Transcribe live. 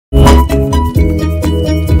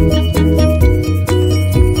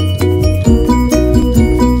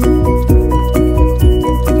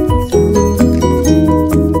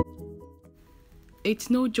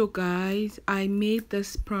no joke, guys. I made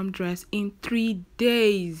this prom dress in 3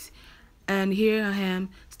 days, and here I am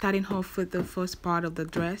starting off with the first part of the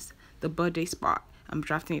dress, the birthday spot. I'm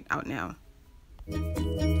drafting it out now.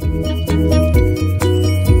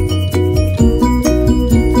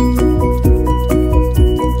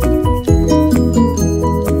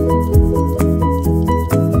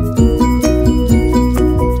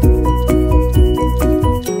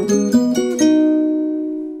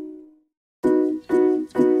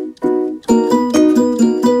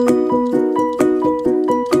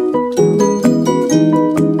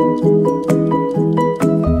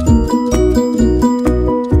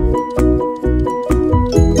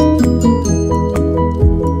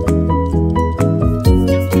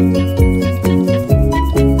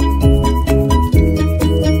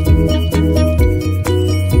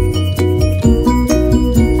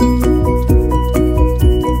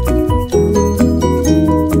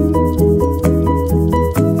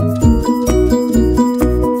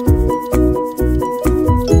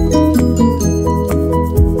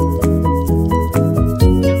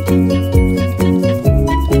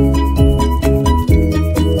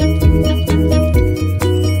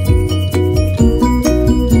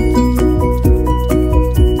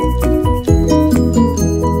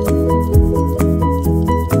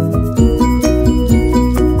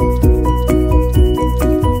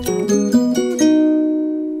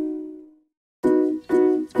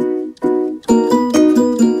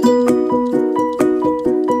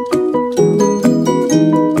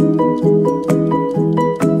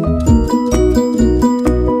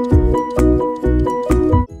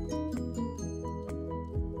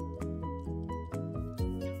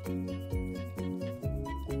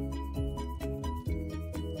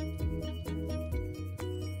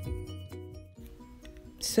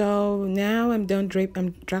 So now I'm done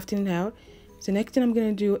I'm drafting it out. So next thing I'm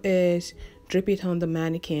gonna do is drip it on the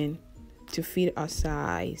mannequin to fit our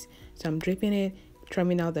size. So I'm dripping it,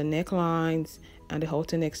 trimming out the necklines and the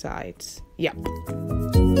halter neck sides. Yeah.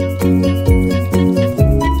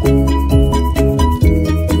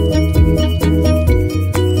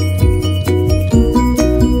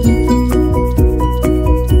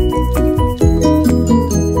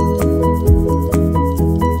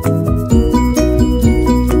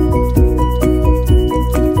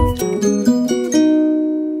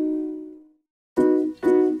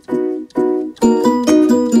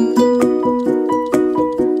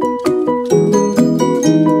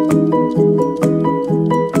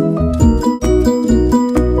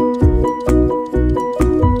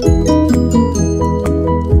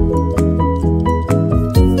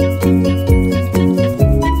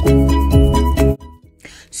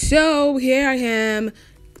 So here I am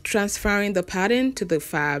transferring the pattern to the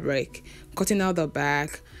fabric, cutting out the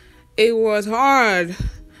back. It was hard.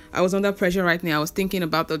 I was under pressure right now. I was thinking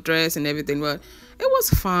about the dress and everything, but it was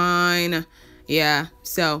fine. Yeah,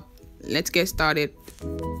 so let's get started.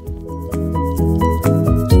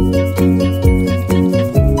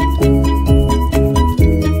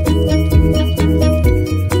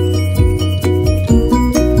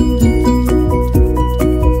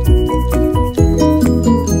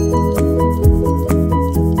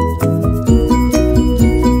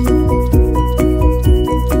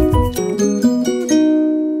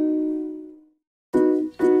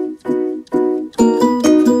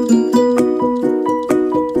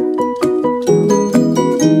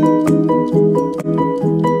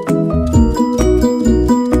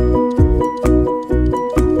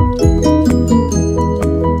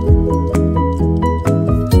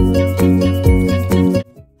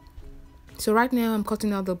 So right now I'm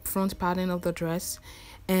cutting out the front pattern of the dress,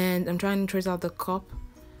 and I'm trying to trace out the cup,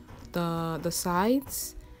 the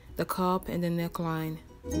sides, the cup, and the neckline.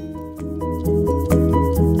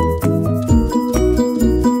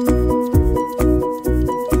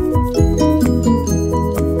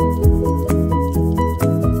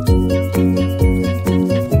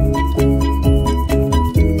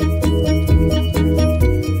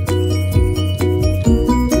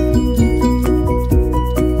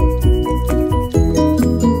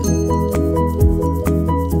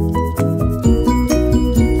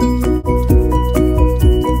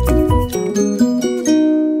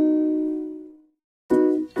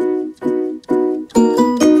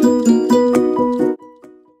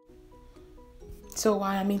 So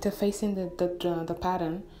while I'm interfacing the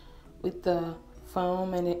pattern with the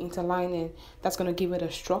foam and the interlining, that's gonna give it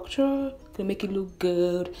a structure, gonna make it look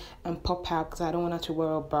good and pop out, because I don't want her to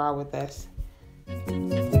wear a bra with this.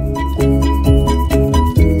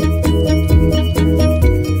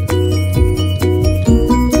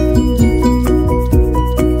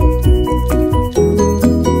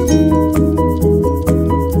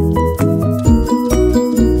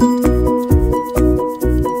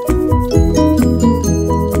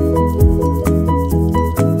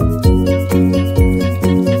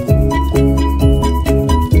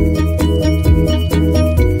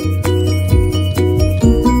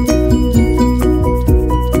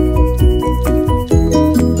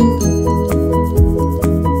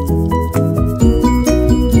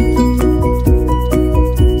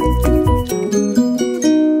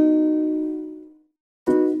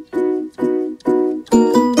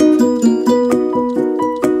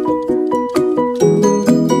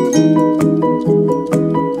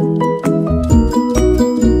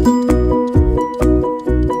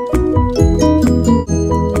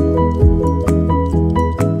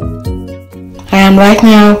 And right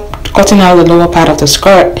now, cutting out the lower part of the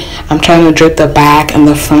skirt, I'm trying to drape the back and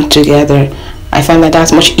the front together. I find that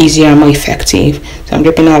that's much easier and more effective. So I'm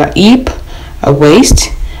draping out a hip, a waist,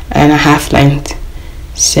 and a half length.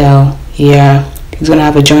 So yeah, it's gonna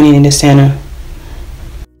have a joining in the center.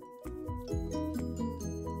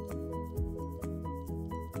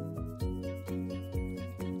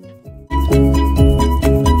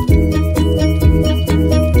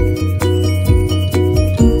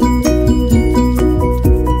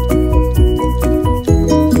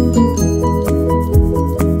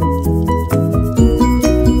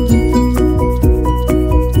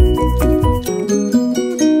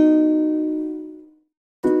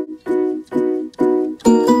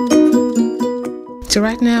 So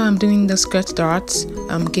right now I'm doing the skirt darts.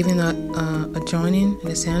 I'm giving a joining in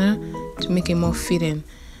the center to make it more fitting.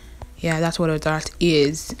 Yeah, that's what a dart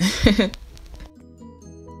is.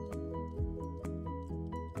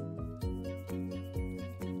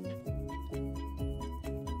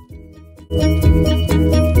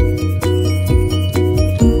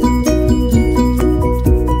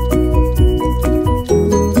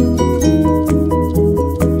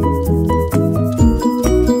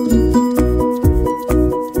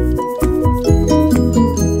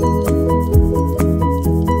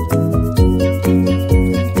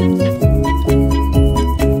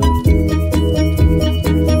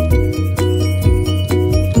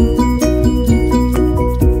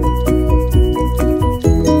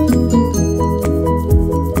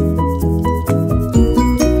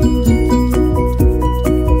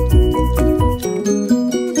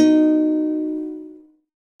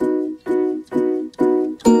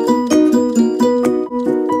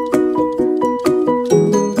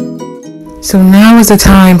 So now is the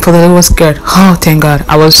time for the lower skirt. Oh, thank God.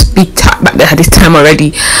 I was big back there at this time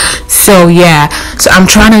already. So yeah. So I'm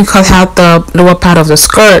trying to cut out the lower part of the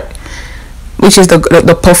skirt, which is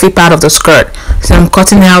the puffy part of the skirt. So I'm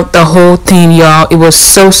cutting out the whole thing, y'all. It was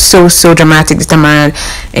so dramatic this time around.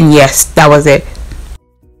 And yes, that was it.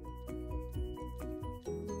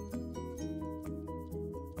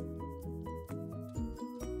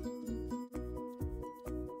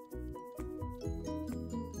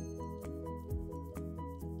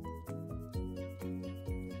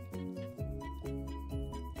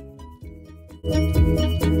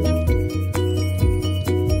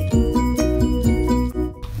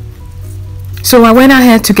 So I went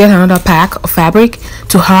ahead to get another pack of fabric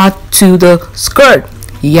to add to the skirt.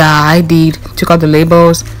 Yeah, I did. Took out the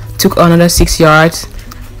labels, took another 6 yards,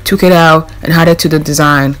 took it out and added to the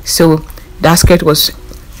design. So that skirt was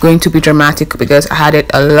going to be dramatic because I added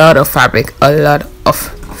a lot of fabric.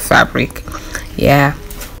 Yeah.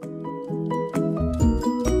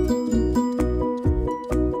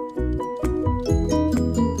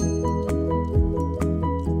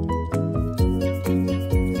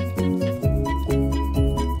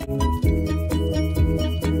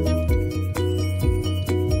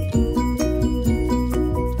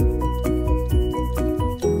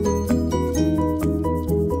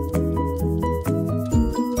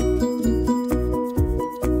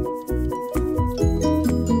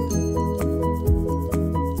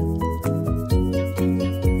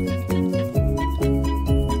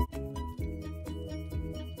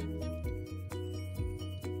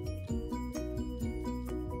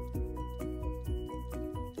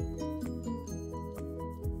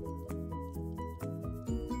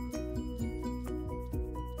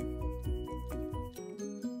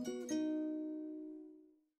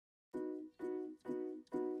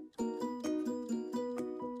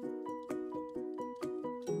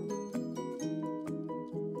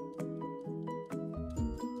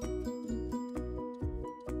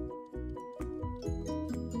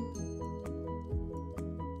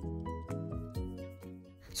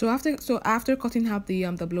 So after cutting out the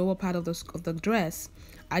lower part of the dress,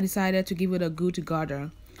 I decided to give it a good garter.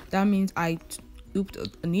 That means I looped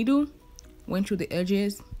a needle, went through the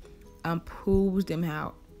edges, and pulled them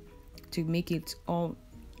out to make it all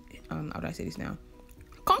how do I say this now?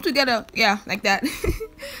 Come together, yeah, like that.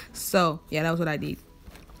 So yeah, that was what I did.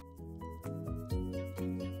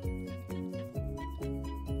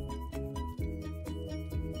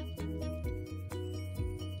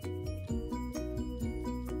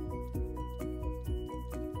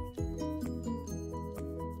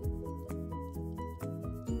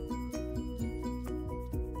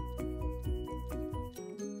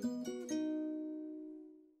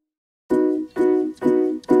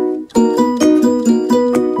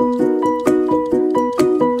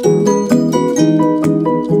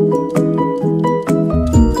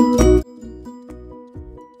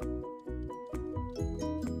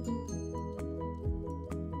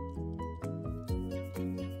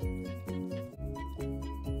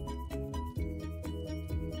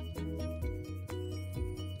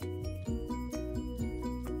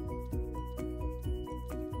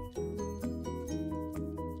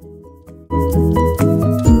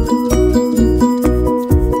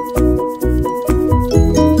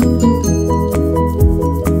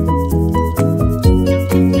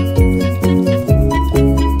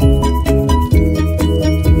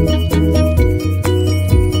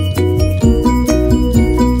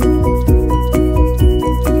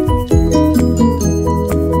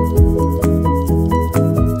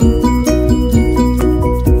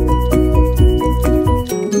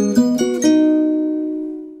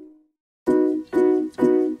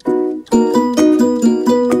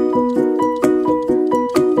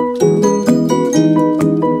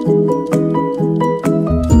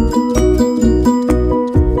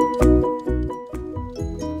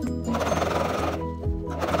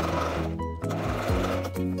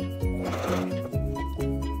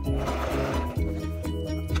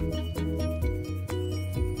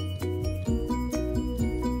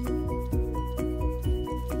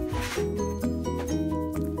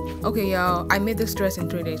 Okay, y'all, I made this dress in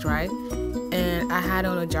 3 days, right? And I had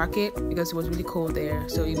on a jacket because it was really cold there.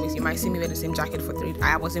 So you might see me wear the same jacket for 3 days.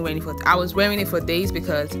 I was wearing it for days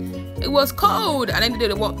because it was cold and I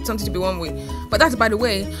needed something to be warm with. But that's by the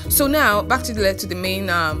way. So now back to the main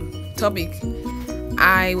topic.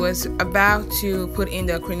 I was about to put in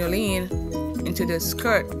the crinoline into the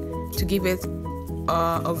skirt to give it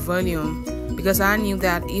a volume, because I knew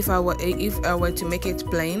that if I were to make it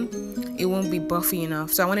plain, it won't be buffy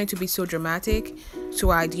enough. So I wanted it to be so dramatic.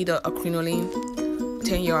 So I did a crinoline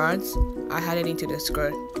 10 yards. I had it into the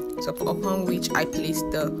skirt. So upon which I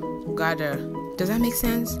placed the garter. Does that make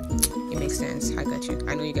sense? It makes sense. I got you.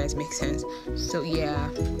 I know you guys make sense. So yeah.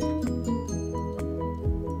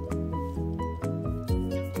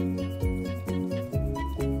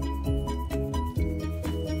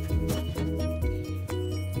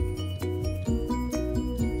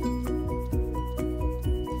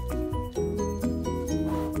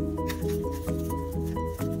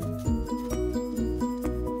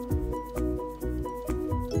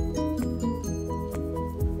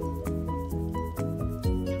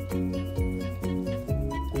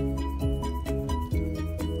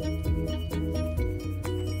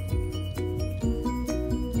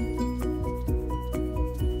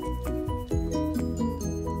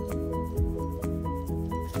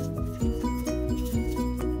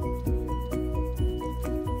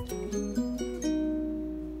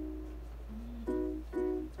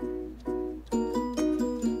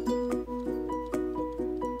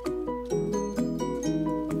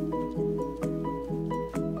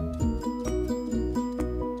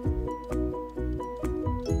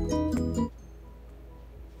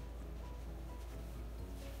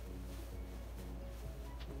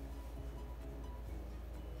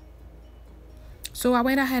 So I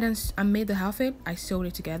went ahead and made the outfit. I sewed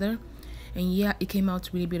it together, and yeah, it came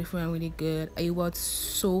out really beautiful and really good. It was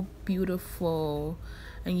so beautiful,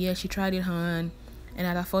 and yeah, she tried it on, and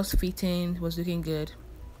at her first fitting, it was looking good.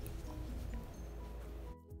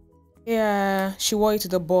 Yeah, she wore it to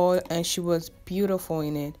the ball, and she was beautiful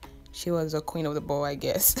in it. She was the queen of the ball, I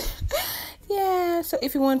guess. Yeah, so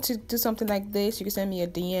if you want to do something like this, you can send me a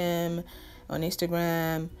DM on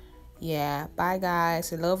Instagram. Yeah, bye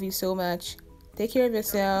guys. I love you so much. Take care of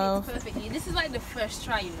yourself. Perfectly. This is like the first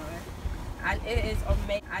try, you know, and it is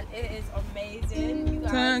amazing. You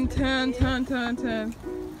guys, Turn. I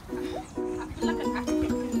feel like an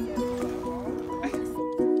African